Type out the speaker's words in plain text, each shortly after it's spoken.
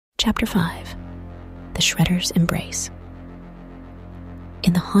Chapter 5. The Shredder's Embrace.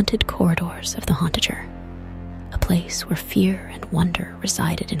 In the haunted corridors of the Hauntager, a place where fear and wonder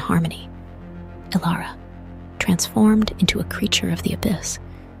resided in harmony, Elara, transformed into a creature of the abyss,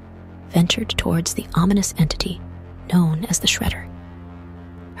 ventured towards the ominous entity known as the Shredder.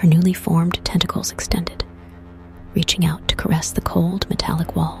 Her newly formed tentacles extended, reaching out to caress the cold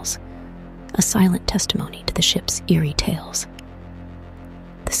metallic walls, a silent testimony to the ship's eerie tales.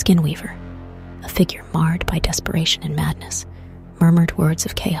 The Skin Weaver, a figure marred by desperation and madness, murmured words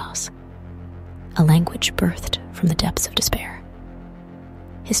of chaos, a language birthed from the depths of despair.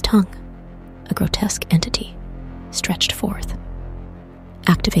 His tongue, a grotesque entity, stretched forth,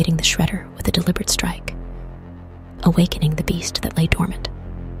 activating the Shredder with a deliberate strike, awakening the beast that lay dormant,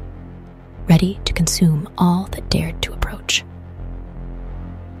 ready to consume all that dared to approach.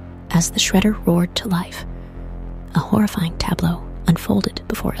 As the Shredder roared to life, a horrifying tableau unfolded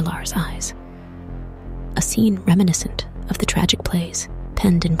before Elara's eyes, a scene reminiscent of the tragic plays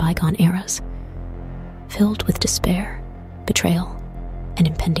penned in bygone eras, filled with despair, betrayal, and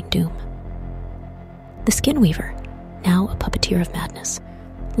impending doom. The Skin Weaver, now a puppeteer of madness,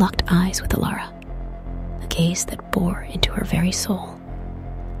 locked eyes with Elara, a gaze that bore into her very soul,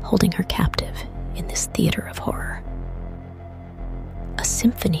 holding her captive in this theater of horror. A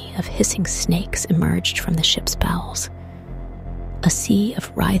symphony of hissing snakes emerged from the ship's bowels, a sea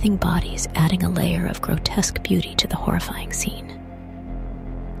of writhing bodies adding a layer of grotesque beauty to the horrifying scene.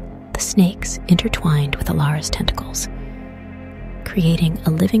 The snakes intertwined with Elara's tentacles, creating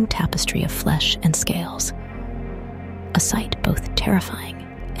a living tapestry of flesh and scales, a sight both terrifying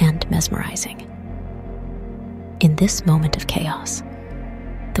and mesmerizing. In this moment of chaos,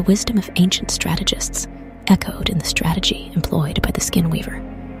 the wisdom of ancient strategists echoed in the strategy employed by the Skin Weaver,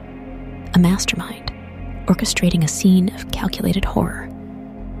 a mastermind orchestrating a scene of calculated horror,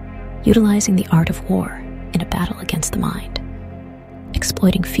 utilizing the art of war in a battle against the mind,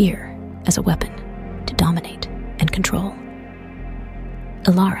 exploiting fear as a weapon to dominate and control.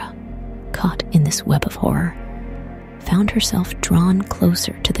 Elara, caught in this web of horror, found herself drawn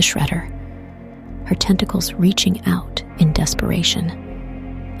closer to the Shredder, her tentacles reaching out in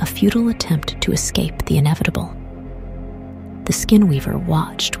desperation, a futile attempt to escape the inevitable. The Skin Weaver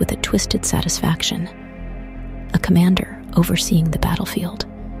watched with a twisted satisfaction, a commander overseeing the battlefield,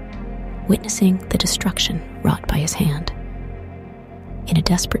 witnessing the destruction wrought by his hand. In a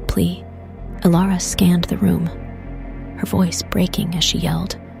desperate plea, Elara scanned the room, her voice breaking as she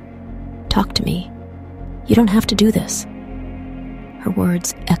yelled, "Talk to me. You don't have to do this." Her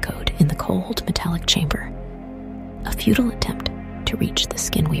words echoed in the cold metallic chamber, a futile attempt to reach the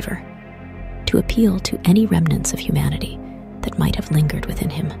Skin Weaver, to appeal to any remnants of humanity that might have lingered within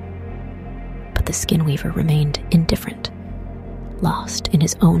him. But the Skin Weaver remained indifferent, lost in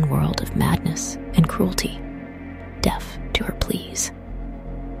his own world of madness and cruelty, deaf to her pleas.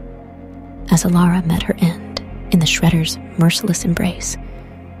 As Elara met her end in the Shredder's merciless embrace,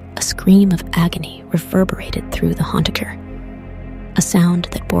 a scream of agony reverberated through the Hauntager, a sound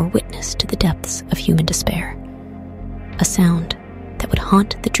that bore witness to the depths of human despair, a sound that would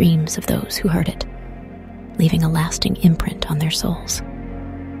haunt the dreams of those who heard it, leaving a lasting imprint on their souls.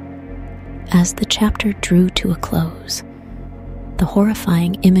 As the chapter drew to a close, the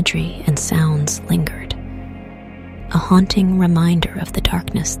horrifying imagery and sounds lingered, a haunting reminder of the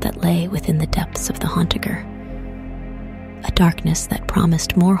darkness that lay within the depths of the Hauntager, a darkness that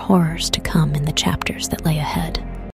promised more horrors to come in the chapters that lay ahead.